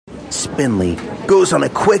Spinley goes on a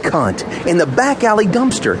quick hunt in the back alley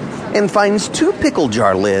dumpster and finds 2 pickle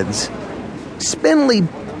jar lids. Spinley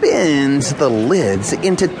bends the lids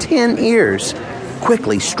into tin ears,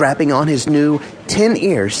 quickly strapping on his new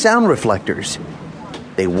tin-ear sound reflectors.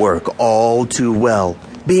 They work all too well,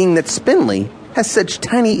 being that Spinley has such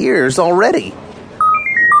tiny ears already.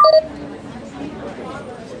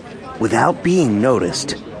 Without being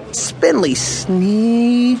noticed, Spinley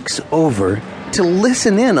sneaks over to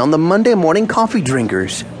listen in on the Monday morning coffee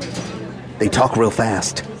drinkers. They talk real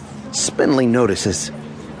fast. Spinley notices.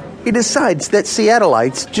 He decides that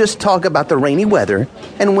Seattleites just talk about the rainy weather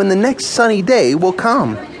and when the next sunny day will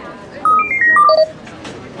come.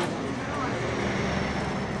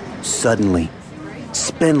 Suddenly,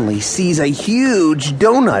 Spinley sees a huge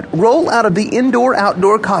donut roll out of the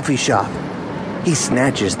indoor-outdoor coffee shop. He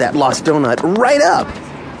snatches that lost donut right up.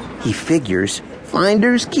 He figures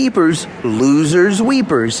finders keepers, losers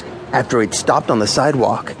weepers after it stopped on the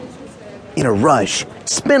sidewalk. In a rush,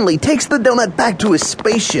 Spinley takes the donut back to his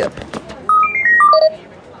spaceship.